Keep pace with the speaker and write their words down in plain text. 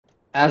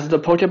As the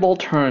Pokeball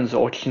Turns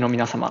をお聞きの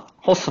皆様、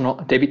ホスト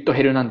のデビッド・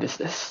ヘルナンデス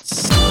で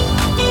す。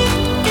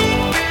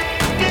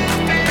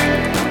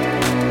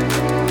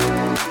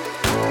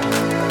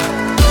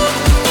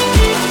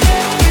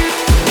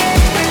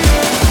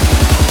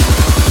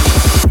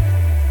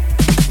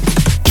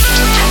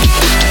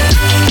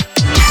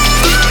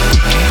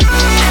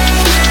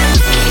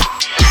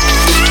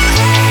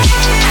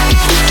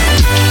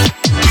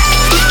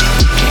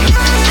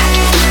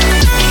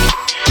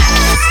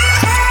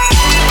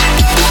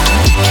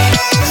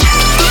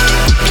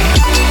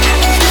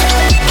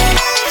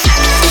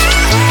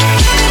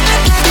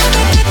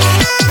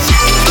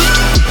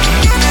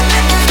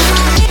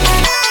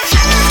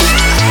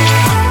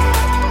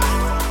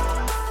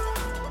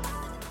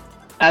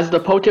As the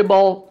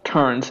Pokeball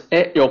Turns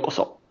へようこ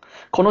そ。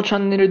このチャ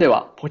ンネルで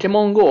はポケ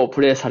モン GO を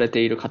プレイされて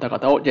いる方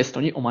々をゲス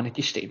トにお招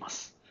きしていま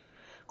す。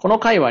この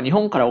回は日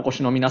本からお越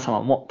しの皆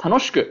様も楽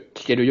しく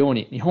聞けるよう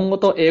に日本語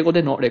と英語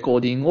でのレコー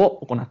ディングを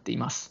行ってい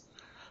ます。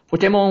ポ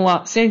ケモン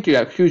は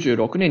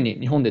1996年に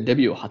日本でデ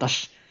ビューを果た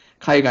し、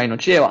海外の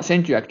地へは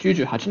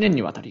1998年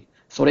にわたり、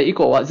それ以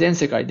降は全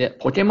世界で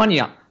ポケマ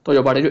ニアと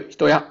呼ばれる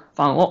人や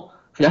ファンを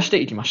増やして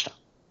いきました。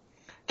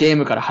ゲー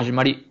ムから始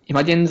まり、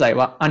今現在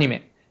はアニ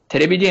メ、テ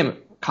レビゲー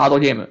ム、カード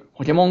ゲーム、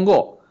ポケモン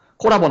GO、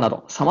コラボな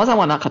ど様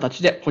々な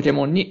形でポケ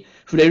モンに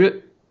触れ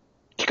る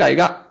機会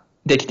が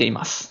できてい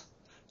ます。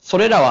そ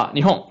れらは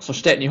日本、そ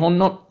して日本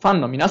のファ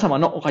ンの皆様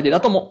のおかげ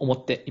だとも思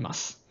っていま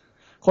す。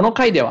この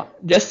回では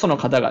ゲストの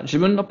方が自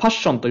分のパッ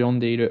ションと呼ん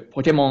でいる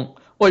ポケモン、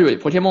および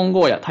ポケモン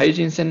GO や対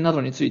人戦な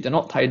どについて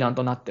の対談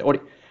となってお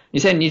り、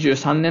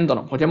2023年度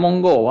のポケモ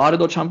ン GO ワール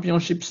ドチャンピオ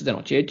ンシップスで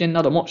の経験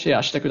などもシェ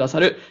アしてくださ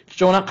る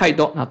貴重な回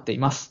となってい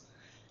ます。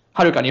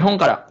はるか日本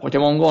からポケ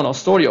モン GO の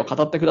ストーリーを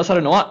語ってくださ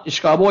るのは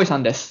石川ボーイさ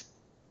んです。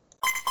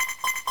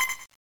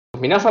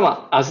皆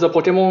様、As the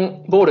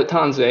Pokemon Ball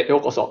Turns へよ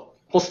うこそ。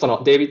ホスト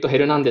のデイビッド・ヘ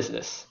ルナンデス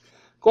です。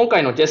今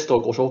回のゲストを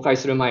ご紹介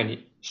する前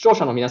に、視聴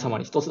者の皆様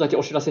に一つだけ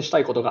お知らせした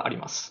いことがあり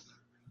ます。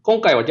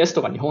今回はゲス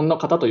トが日本の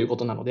方というこ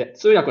となので、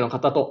通訳の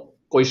方と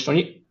ご一緒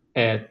に、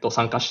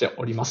参加して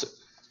おりま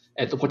す。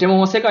ポケモン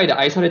は世界で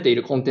愛されてい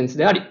るコンテンツ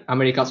であり、ア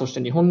メリカそし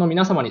て日本の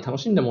皆様に楽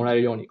しんでもらえ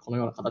るように、この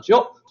ような形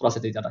を取らせ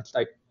ていただ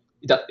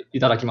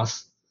きま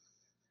す。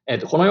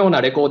このような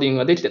レコーディング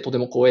ができてとて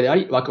も光栄であ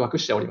り、ワクワク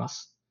しておりま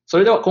す。そ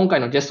れでは今回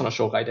のゲストの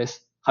紹介で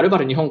す。はるば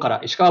る日本か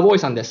ら石川ボーイ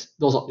さんです。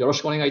どうぞよろ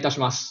しくお願いいたし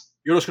ます。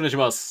よろしくお願いし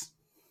ます。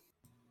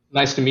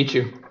Nice to meet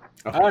you.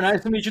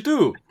 Nice to meet you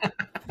too.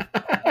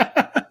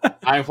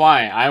 I'm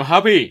fine. I'm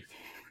happy.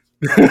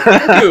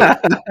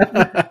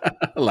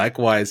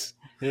 Likewise.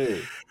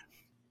 Hey.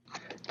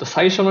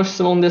 最初の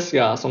質問です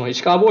が、その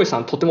石川ボーイさ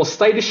んとてもス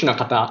タイリッシュな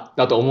方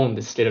だと思うん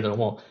ですけれど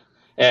も、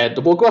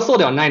僕はそう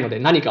ではないので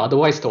何かアド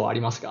バイス等はあ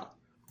りますか？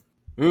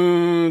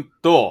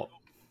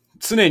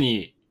常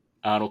に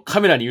カ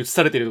メラに映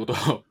されていること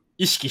を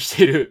意識し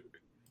ている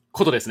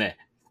ことですね。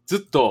ずっ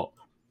と、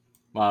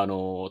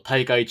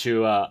大会中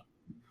は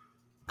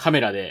カメ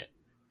ラで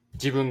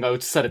自分が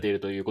映されている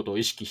ということを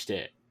意識し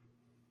て、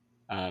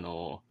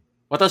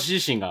私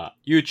自身が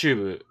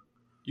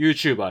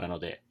YouTuber なの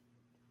で、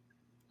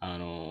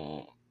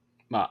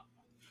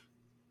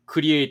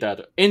クリエイター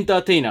とエンタ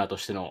ーテイナーと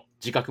しての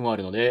自覚もあ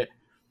るので、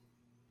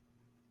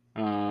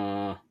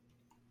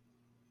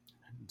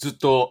ずっ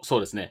とそう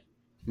ですね、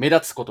目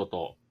立つこと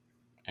と、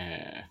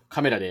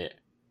カメラで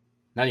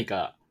何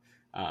か、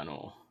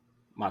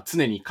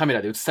常にカメ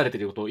ラで映されてい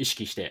ることを意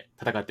識して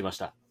戦ってまし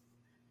た。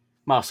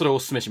それをお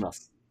勧めしま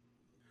す。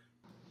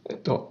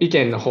意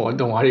見の方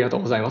どうもありがと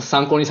うございます。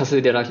参考にさせて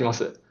いただきま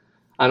す。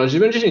自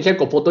分自身結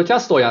構ポッドキャ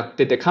ストをやっ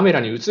ててカメラ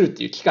に映るっ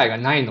ていう機会が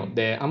ないの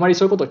で、あまり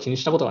そういうことを気に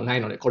したことがな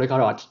いので、これか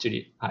らはきっち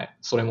り、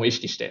それも意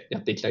識してや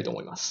っていきたいと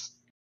思いま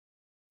す。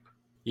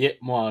いえ、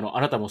もう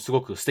あなたもす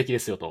ごく素敵で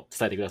すよと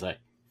伝えてくださ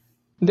い。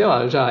で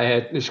は、じゃあ、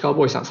石川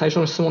ボーイさん、最初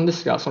の質問で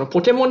すが、その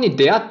ポケモンに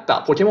出会っ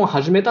た、ポケモンを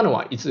始めたの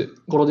はい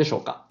つ頃でしょ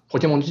うか？ポ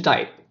ケモン自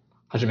体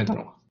始めた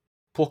のは。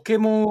ポケ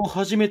モンを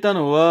始めた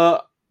の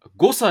は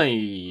5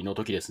歳の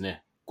時です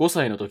ね。5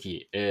歳の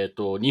時、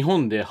日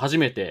本で初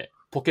めて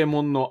ポケ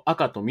モンの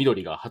赤と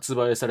緑が発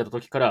売された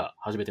時から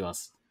始めてま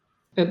す。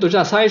じ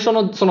ゃあ最初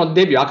のその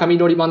デビュー、赤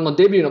緑版の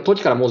デビューの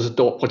時からもうずっ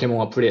とポケモン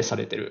はプレイさ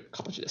れてる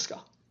形です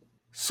か？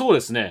そう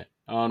ですね。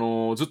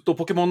ずっと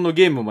ポケモンの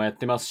ゲームもやっ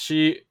てます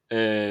し、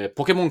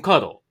ポケモンカ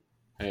ード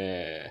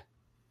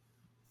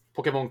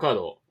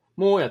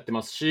もやって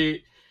ます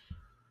し、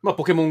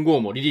ポケモン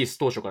GO もリリース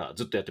当初から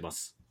ずっとやってま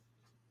す。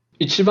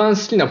一番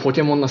好きなポ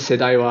ケモンの世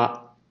代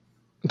は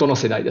どの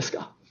世代です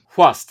か？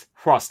ファース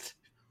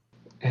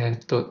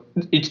ト。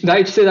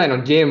第一世代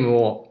のゲーム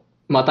を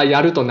またや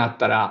るとなっ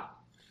たら、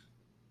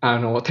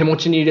手持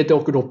ちに入れて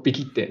おく6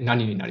匹って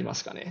何になりま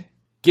すかね？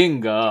ゲン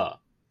ガー、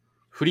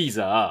フリー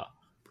ザー、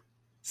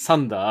サ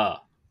ン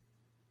ダ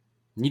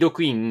ー、ニド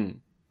クイー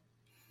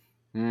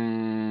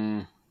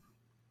ン、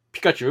ピ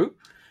カチュウ、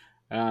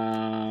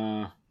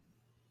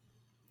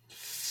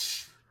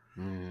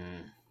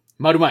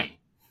マルマイン。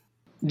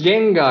ゲ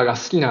ンガーが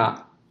好き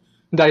な、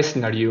大好き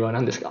な理由は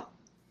何ですか？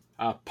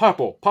パー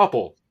ポ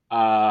ー。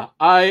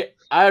I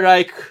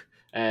like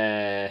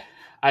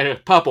パ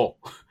ーポ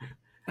ー。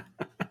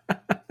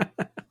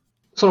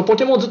そのポ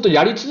ケモンをずっと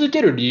やり続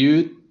ける理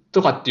由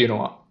とかっていうの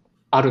は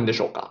あるんで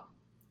しょうか？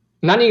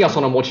何が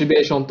そのモチ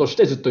ベーションとし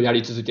てずっとや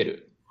り続け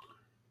る？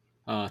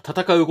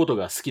戦うこと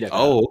が好きだか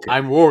ら。Oh, okay.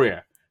 I'm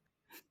warrior.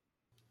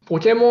 ポ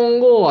ケモン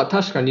GO は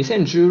確か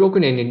2016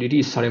年にリリ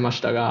ースされま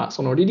したが、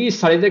そのリリース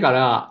されてか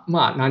ら、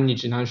まあ何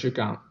日何週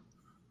間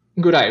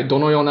ぐらい、ど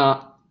のよう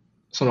な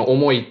その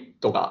思い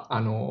とか、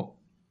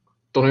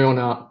どのよう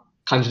な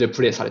感じで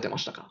プレイされてま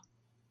したか？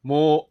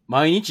もう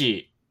毎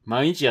日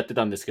やって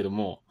たんですけど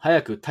も、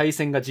早く対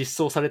戦が実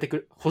装されて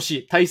ほし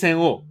い、対戦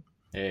を、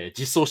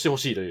実装してほ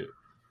しいという、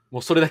も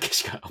うそれだけ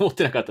しか思っ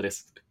てなかったで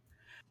す。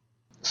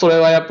それ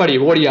はやっぱり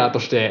ウォリアーと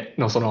して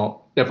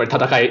のやっぱり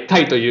戦いた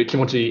いという気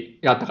持ち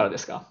があったからで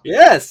すか？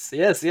 Yes,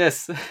 yes,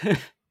 yes.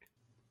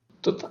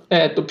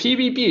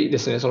 PVP で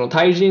すね、その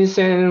対人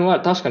戦は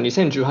確か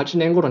2018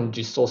年頃に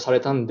実装され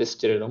たんです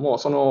けれども、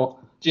その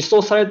実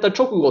装された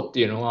直後って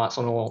いうのは、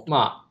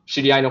まあ、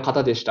知り合いの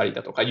方でしたり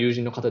だとか、友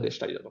人の方でし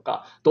たりだと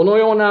か、どの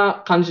よう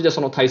な感じでそ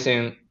の対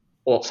戦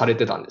をされ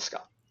てたんです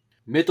か？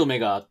目と目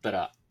があった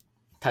ら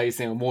対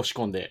戦を申し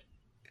込んで、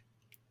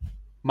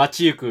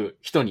街行く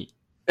人に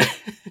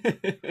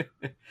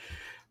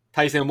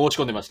対戦を申し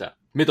込んでました。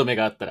目と目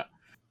があったら。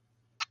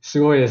す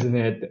ごいです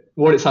ね。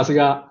さす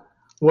が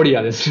ウォリ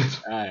アーです。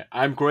はい。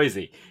I'm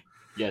crazy.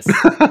 Yes.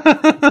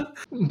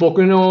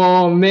 僕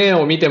の目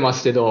を見てま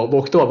すけど、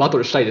僕とはバト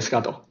ルしたいです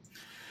かと。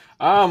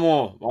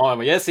もう、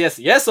yes,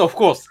 yes, yes, of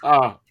course.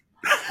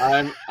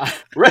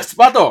 Let's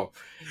battle.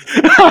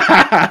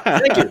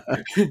 Thank you.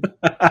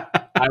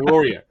 I'm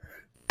warrior.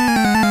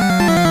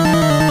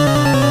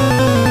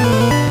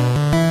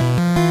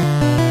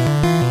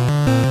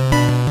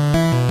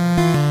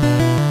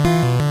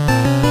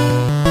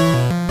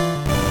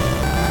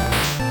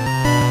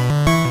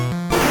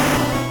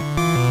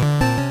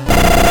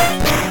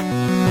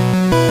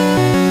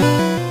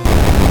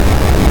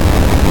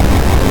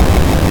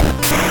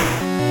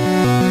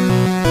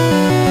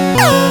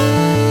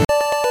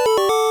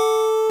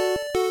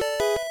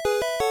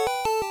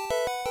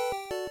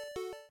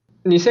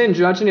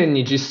 2018年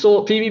に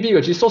PVP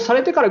が実装さ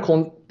れてからコ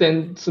ンテ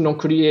ンツの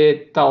クリ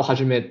エイターを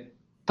始め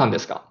たんで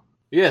すか？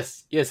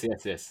 Yes, yes,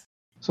 yes, yes.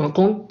 その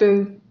コンテ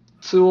ン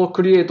ツを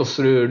クリエイト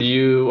する理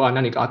由は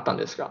何かあったん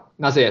ですか？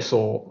なぜ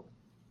そ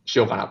うし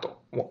ようかな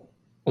と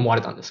思わ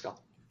れたんですか？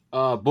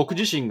僕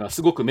自身が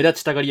すごく目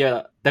立ちたがり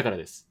屋だから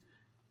です。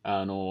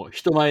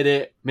人前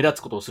で目立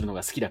つことをするの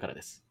が好きだから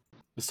です。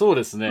そう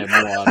ですね。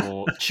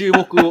もう注目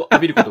を浴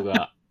びること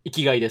が生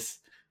きがいで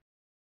す。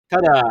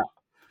ただ、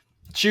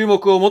注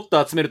目をもっ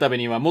と集めるため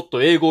にはもっ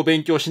と英語を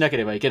勉強しなけ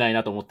ればいけない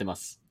なと思ってま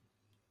す。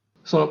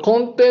そのコ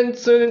ンテン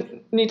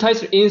ツに対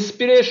するインス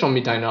ピレーション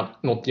みたいな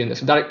のっていうんで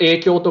すか？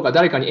影響とか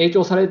誰かに影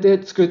響され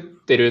て作っ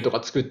てると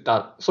か作っ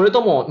た、それ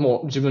とも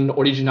もう自分の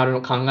オリジナル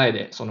の考え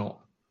でその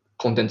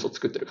コンテンツを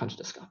作ってる感じ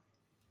ですか？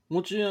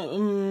もちろ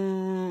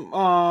ん、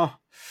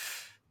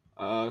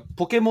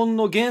ポケモン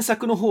の原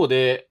作の方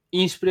で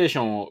インスピレーシ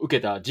ョンを受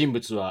けた人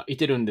物はい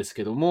てるんです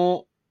けど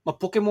も、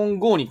ポケモン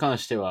GO に関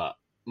しては、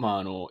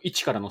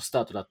1からのス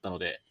タートだったの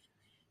で、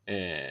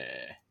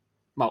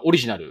オリ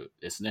ジナル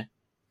ですね。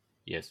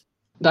Yes。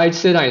第一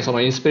世代にそ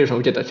のインスピレーション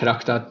を受けたキャラ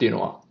クターっていう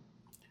のは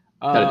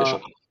誰でしょう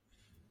か？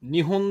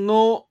日本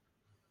の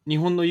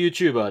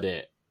YouTuber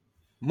で、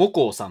モ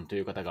コウさんとい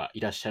う方が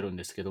いらっしゃるん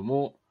ですけど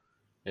も、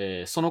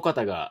その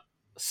方が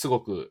すご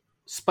く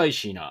スパイ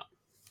シーな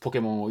ポケ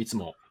モンをいつ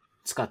も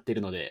使ってい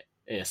るので、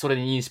それ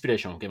にインスピレー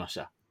ションを受けまし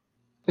た。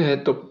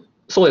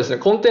そうです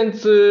ね。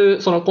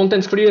そのコンテ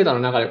ンツクリエイターの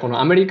中で、この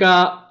アメリ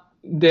カ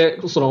で、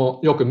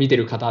よく見て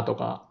る方と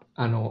か、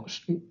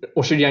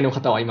お知り合いの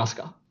方はいます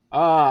か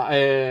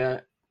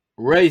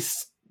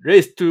？Race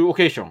to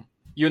occasion.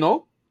 You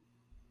know?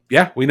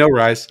 Yeah, we know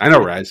Rise. I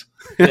know Rise.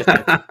 Yes,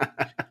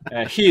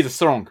 he is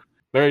strong.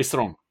 Very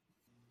strong.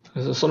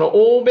 その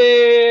欧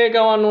米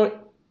側の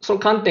その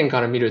観点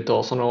から見る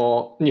と、そ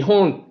の日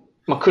本、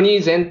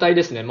国全体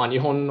ですね。日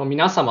本の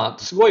皆様、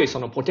すごいそ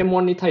のポケ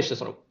モンに対して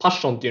そのパッ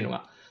ションっていうの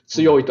が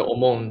強いと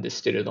思うんで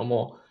すけれど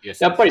も、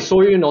やっぱりそ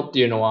ういうのって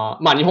いうのは、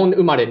日本で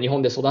生まれ、日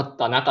本で育っ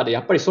た中で、や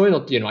っぱりそういうの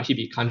っていうのは日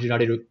々感じら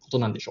れること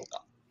なんでしょう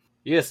か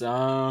？Yes,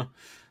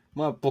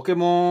 ポケ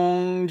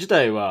モン自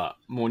体は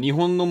もう日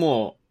本の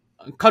も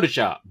うカルチ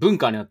ャー、文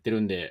化になって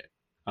るんで、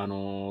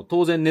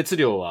当然熱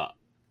量は、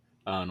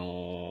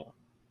も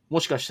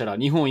しかしたら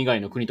日本以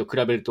外の国と比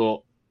べる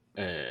と、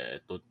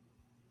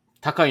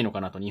高いのか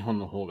なと、日本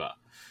の方が。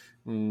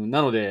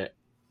なので、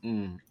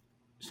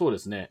そうで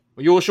すね。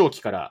幼少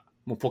期から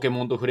もうポケ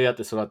モンと触れ合っ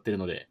て育ってる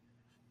ので、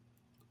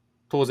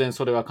当然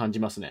それは感じ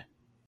ますね。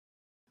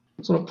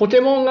そのポ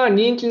ケモンが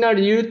人気な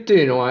理由って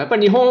いうのは、やっぱ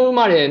り日本生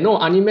まれ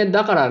のアニメ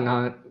だから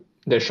なん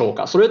でしょう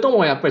か？それと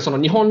もやっぱりそ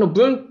の日本の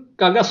文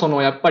化が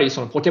やっぱり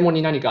そのポケモン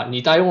に何か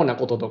似たような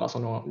こととか、そ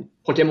の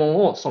ポケモン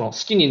を好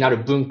きになる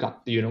文化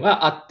っていうの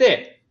があっ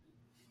て、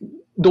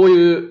どう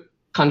いう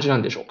感じな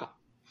んでしょうか？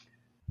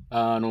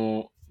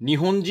日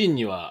本人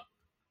には、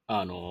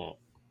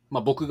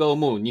僕が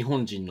思う日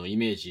本人のイ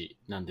メージ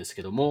なんです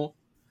けども、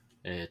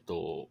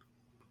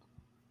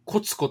コ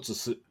ツコ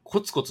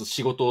ツ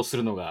仕事をす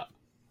るのが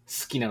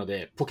好きなの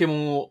で、ポケモ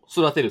ンを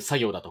育てる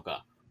作業だと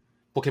か、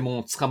ポケモン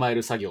を捕まえ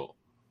る作業、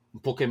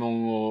ポケモ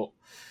ンを、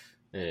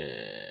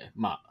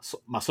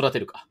育て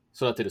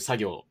る作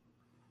業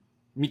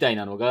みたい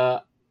なの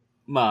が、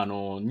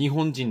日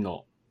本人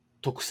の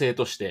特性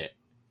として、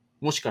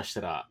もしかし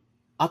たら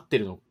合って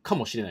るのか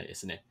もしれないで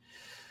すね。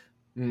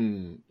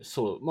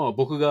そう、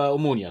僕が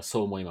思うには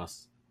そう思いま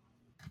す。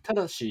た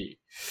だし、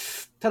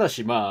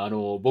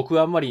僕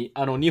はあんまり、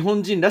日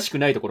本人らしく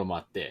ないところも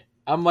あって、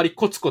あんまり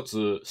コツコ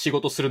ツ仕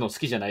事するの好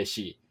きじゃない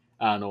し、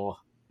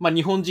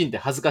日本人って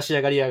恥ずかし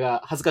がり屋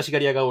が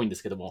多いんで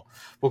すけども、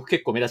僕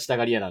結構目立ちた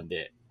がり屋なん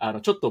で、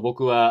ちょっと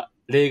僕は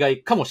例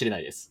外かもしれな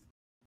いです。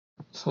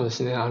そうで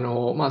すね。やっぱり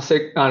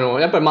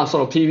そ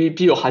の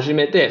PVP を始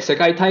めて世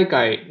界大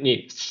会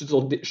に出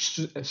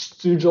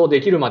場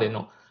できるまで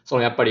の、そ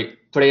のやっぱり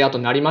プレイヤーと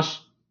なりま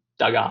し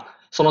たが、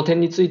その点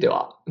について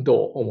は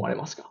どう思われ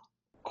ますか？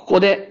ここ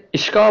で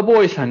石川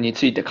ボーイさんに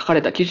ついて書か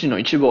れた記事の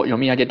一部を読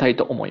み上げたい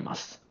と思いま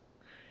す。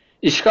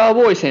石川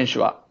ボーイ選手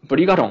はブ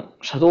リガロン、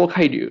シャドウ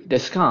海流、デ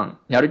スカーン、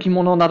やる気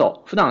者な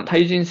ど普段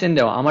対人戦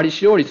ではあまり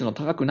使用率の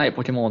高くない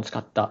ポケモンを使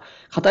った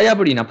型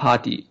破りなパー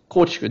ティー、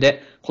構築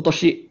で今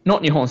年の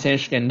日本選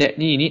手権で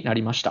2位にな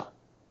りました。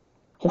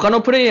他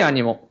のプレイヤー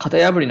にも型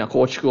破りな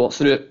構築を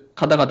する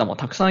方々も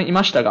たくさんい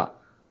ましたが、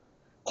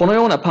この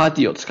ようなパー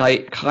ティーを使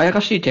い輝か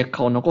しい結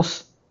果を残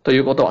すとい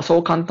うことはそ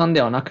う簡単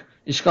ではなく、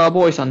石川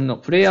ボーイさんの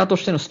プレイヤーと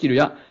してのスキル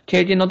や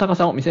経験の高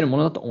さを見せるも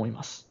のだと思い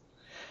ます。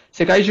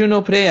世界中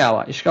のプレイヤー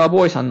は石川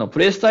ボーイさんのプ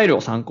レイスタイル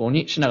を参考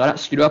にしながら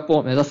スキルアップ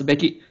を目指すべ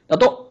きだ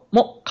と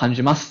も感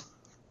じます。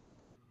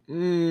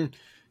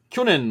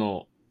去年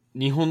の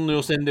日本の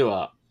予選で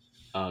は、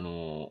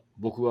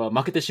僕は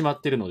負けてしま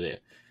っているの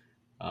で、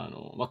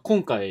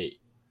今回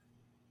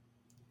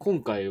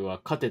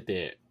は勝て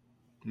て、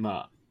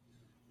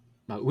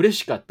嬉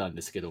しかったん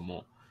ですけど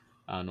も、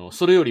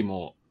それより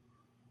も、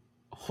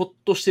ほっ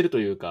としてると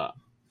いうか、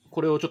こ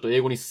れをちょっと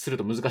英語にする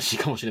と難しい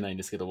かもしれないん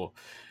ですけども、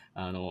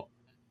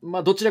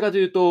どちらかと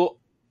いうと、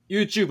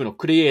YouTube の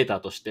クリエイター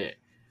として、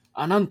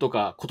なんと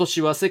か今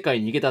年は世界大会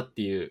に行けたっ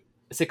てい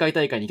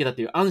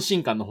う安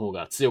心感の方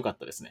が強かっ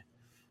たですね。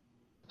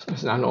そうで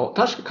すね。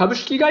確か株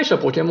式会社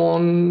ポケモ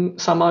ン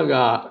様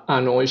が、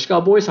石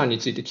川ボーイさんに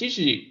ついて記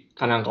事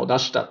かなんかを出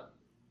した、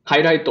ハ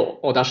イライト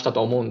を出した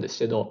と思うんです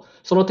けど、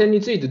その点に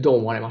ついてどう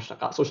思われました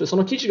か？そしてそ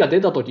の記事が出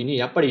た時に、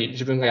やっぱり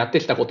自分がやって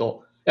きたこ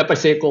と、やっぱり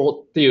成功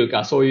っていう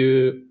か、そう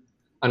いう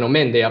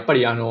面で、やっぱ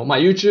り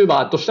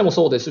YouTuber としても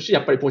そうですし、や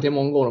っぱりポケ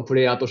モン GO のプ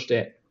レイヤーとし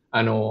て、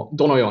ど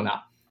のよう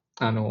な、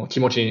気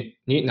持ち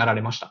になら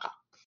れましたか？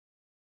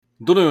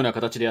どのような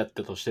形であっ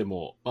たとして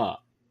も、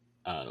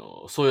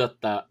そうい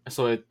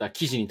った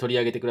記事に取り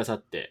上げてくださ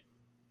って、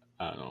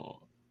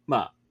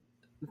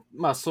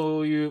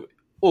そういう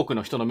多く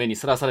の人の目に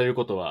さらされる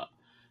ことは、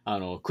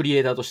クリ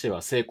エイターとして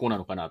は成功な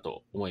のかな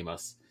と思いま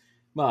す。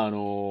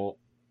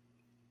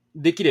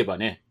できれば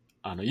ね、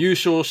優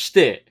勝し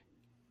て、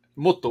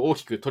もっと大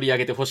きく取り上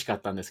げてほしか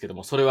ったんですけど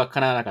も、それは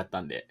叶わなかっ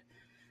たんで、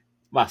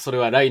それ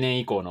は来年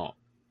以降の、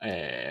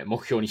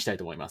目標にしたい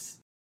と思いま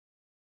す。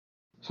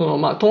ト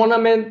ーナ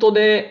メント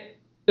で、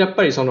やっ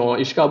ぱりその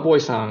石川ボー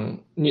イさ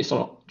んにそ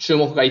の注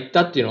目がいっ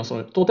たっていうの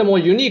は、とても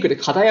ユニークで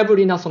型破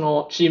りなそ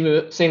のチー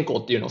ム選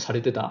考っていうのをさ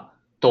れてた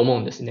と思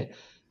うんですね。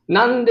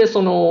なんで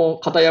その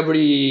型破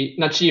り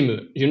なチー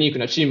ム、ユニーク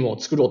なチームを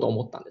作ろうと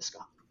思ったんです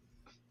か？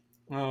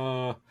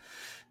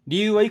理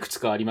由はいくつ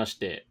かありまし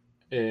て、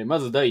ま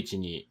ず第一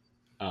に、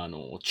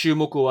注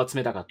目を集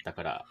めたかった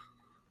から、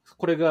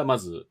これがま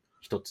ず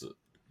一つ。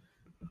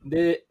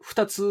で、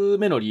二つ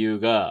目の理由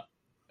が、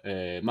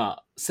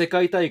世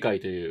界大会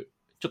という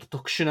ちょっと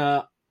特殊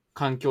な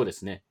環境で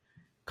すね。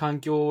環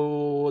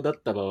境だっ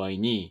た場合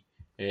に、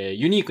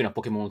ユニークな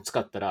ポケモンを使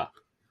ったら、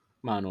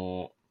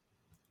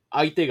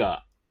相手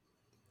が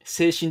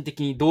精神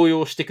的に動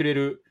揺してくれ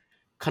る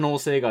可能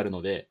性がある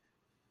ので、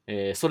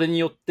それに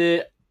よっ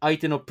て相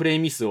手のプレイ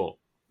ミスを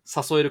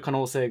誘える可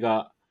能性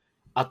が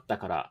あった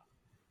から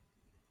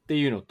って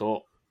いうの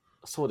と、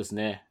そうです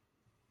ね。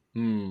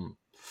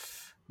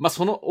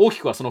大き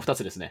くはその二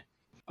つですね。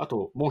あ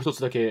と、もう一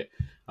つだけ、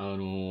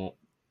も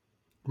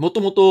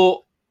とも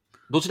と、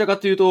どちらか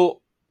という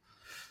と、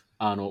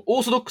オ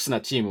ーソドックス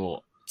なチーム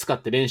を使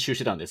って練習し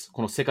てたんです。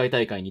この世界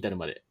大会に至る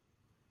まで。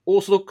オ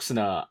ーソドックス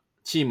な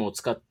チームを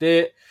使っ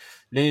て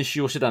練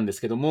習をしてたんです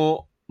けど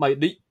も、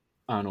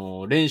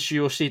練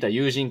習をしていた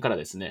友人から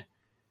ですね、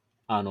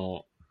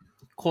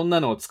こんな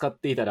のを使っ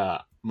ていた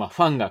ら、フ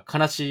ァンが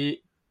悲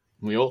し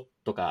むよ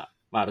とか、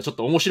ちょっ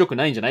と面白く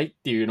ないんじゃないっ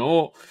ていうの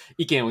を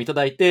意見をいた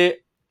だい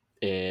て、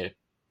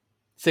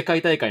世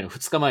界大会の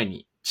2日前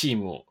にチー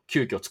ムを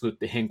急遽作っ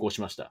て変更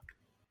しました。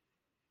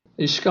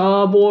石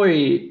川ボー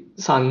イ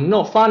さん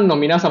のファンの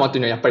皆様ってい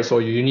うのはやっぱりそ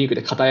ういうユニーク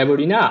で型破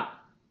り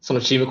なそ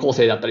のチーム構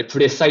成だったりプ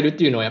レースタイルっ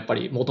ていうのをやっぱ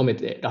り求め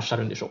てらっしゃ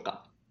るんでしょう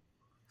か？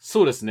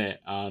そうです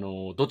ね。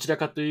どちら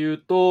かという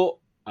と、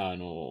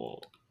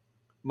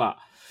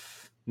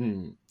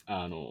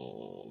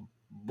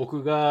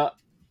僕が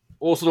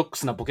オーソドック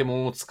スなポケモ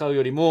ンを使う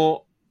より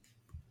も、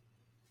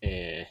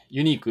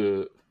ユニー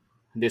ク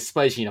でス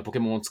パイシーなポケ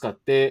モンを使っ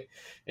て、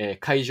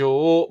会場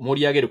を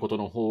盛り上げること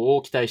の方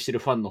を期待している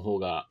ファンの方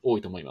が多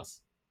いと思いま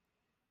す。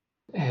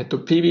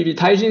PBB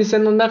対人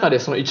戦の中で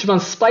その一番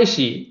スパイ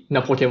シー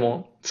なポケモ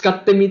ン、使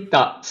ってみ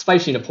たスパイ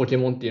シーなポケ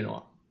モンっていうの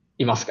は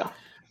いますか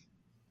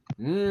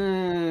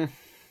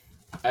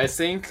？I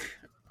think、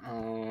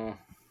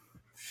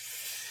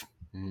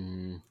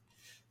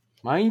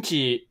毎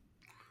日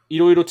い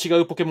ろいろ違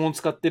うポケモンを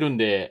使ってるん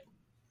で、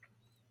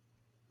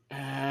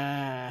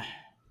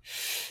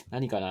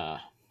何か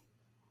な。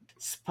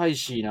スパイ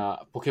シー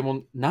なポケモ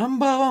ン、ナン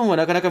バーワンは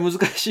なかなか難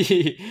し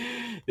い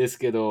です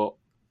けど、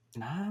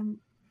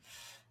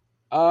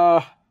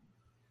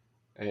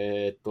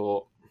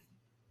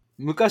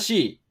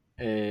昔、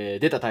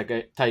出た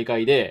大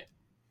会で、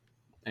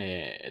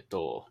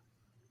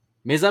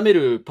目覚め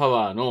るパ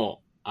ワー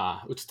の、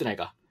映ってない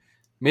か。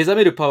目覚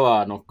めるパ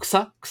ワーの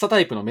草タ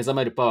イプの目覚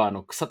めるパワー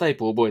の草タイ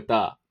プを覚え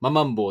たマ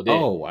マンボウで、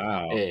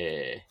wow.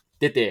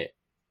 出て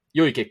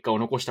良い結果を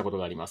残したこと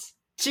があります。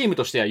チーム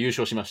としては優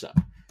勝しました。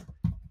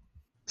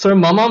それ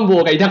ママン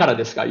ボウがいたから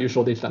ですか？優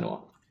勝できたの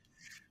は。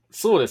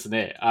そうです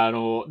ね。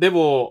で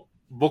も、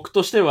僕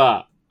として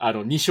は、2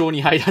勝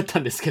2敗だった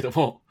んですけど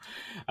も、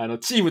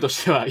チームと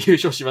しては優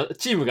勝チ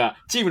ー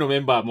ムのメ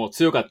ンバーも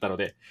強かったの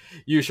で、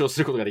優勝す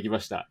ることができま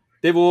した。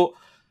でも、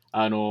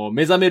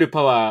目覚める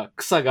パワー、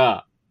草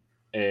が、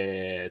ラ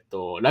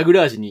グ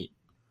ラージに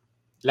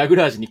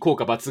効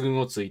果抜群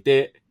をつい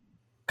て、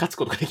勝つ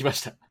ことができま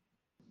した。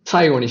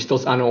最後に一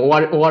つ、終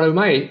わる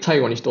前に最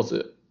後に一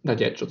つだ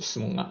けちょっと質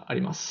問があ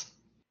ります。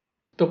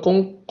こ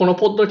の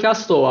ポッドキャ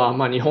ストは、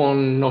日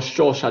本の視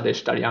聴者で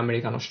したり、アメ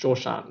リカの視聴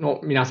者の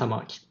皆様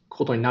が聞く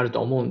ことになる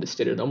と思うんです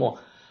けれども、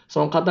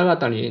その方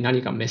々に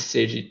何かメッ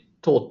セージ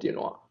等っていう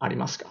のはあり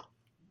ますか？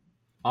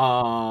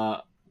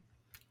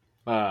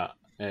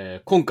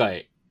今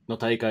回の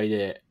大会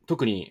で、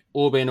特に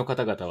欧米の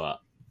方々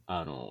は、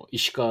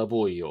石川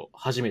ボーイを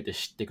初めて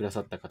知ってくだ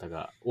さった方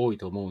が多い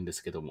と思うんで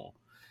すけども、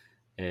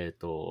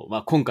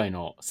今回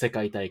の世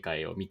界大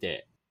会を見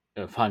て、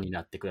ファンに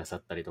なってくださ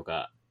ったりと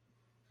か、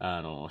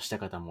した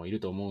方もいる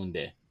と思うん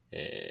で、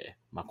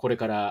これ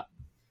から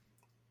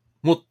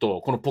もっ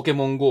とこのポケ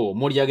モン GO を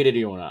盛り上げれる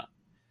ような、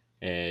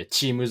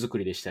チーム作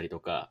りでしたりと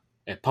か、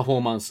パフォ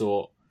ーマンス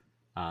を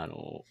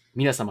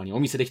皆様にお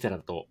見せできたら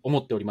と思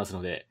っております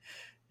ので、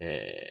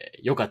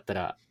よかった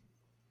ら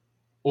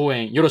応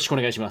援よろしくお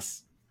願いしま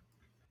す。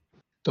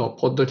ポ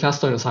ッドキャス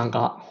トへの参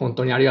加、本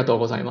当にありがとう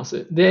ございま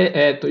す。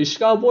で、石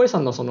川ボーイさ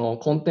んのその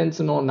コンテン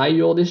ツの内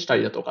容でした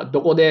りだとか、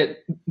どこ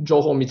で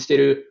情報を見つけ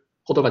る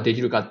ことがで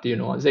きるかっていう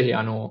のは、ぜひ、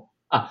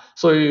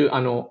そういう、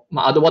ア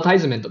ドバタイ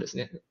ズメントです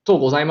ね、等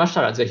ございまし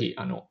たら、ぜひ、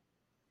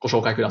ご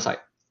紹介ください。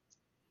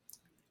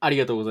あり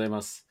がとうござい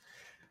ます。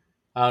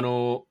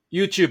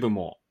YouTube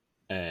も、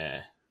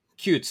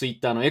旧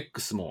Twitter の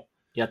X も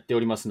やってお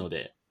りますの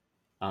で、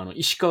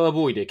石川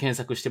ボーイで検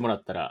索してもら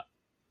ったら、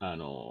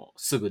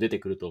すぐ出て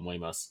くると思い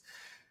ます。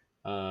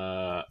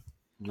な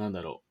ん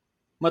だろ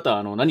う。ま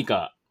た、何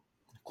か、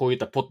こういっ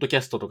たポッドキ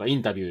ャストとかイ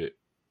ンタビュ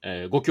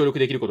ー、ご協力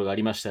できることがあ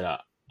りました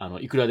ら、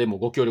いくらでも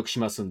ご協力し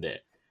ますん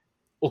で、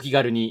お気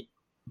軽に、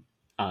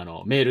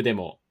メールで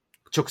も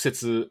直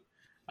接、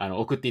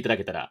送っていただ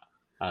けたら、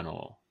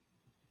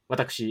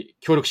私、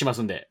協力しま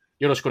すんで、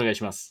よろしくお願い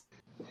します。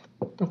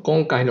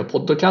今回のポ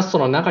ッドキャスト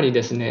の中に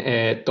です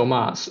ね、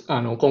今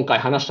回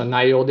話した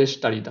内容でし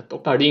たりだと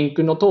か、リン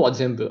クの等は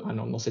全部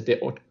載せ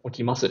てお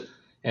きます。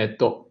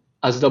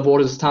As the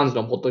Ball Turns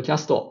のポッドキャ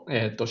スト、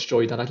視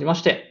聴いただきま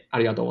してあ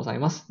りがとうござい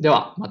ます。で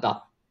はま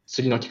た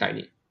次の機会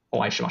にお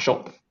会いしまし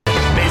ょう。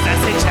目指せ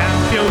チ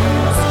ャンピオン、つか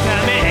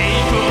め栄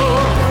光、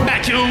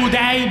魔境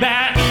大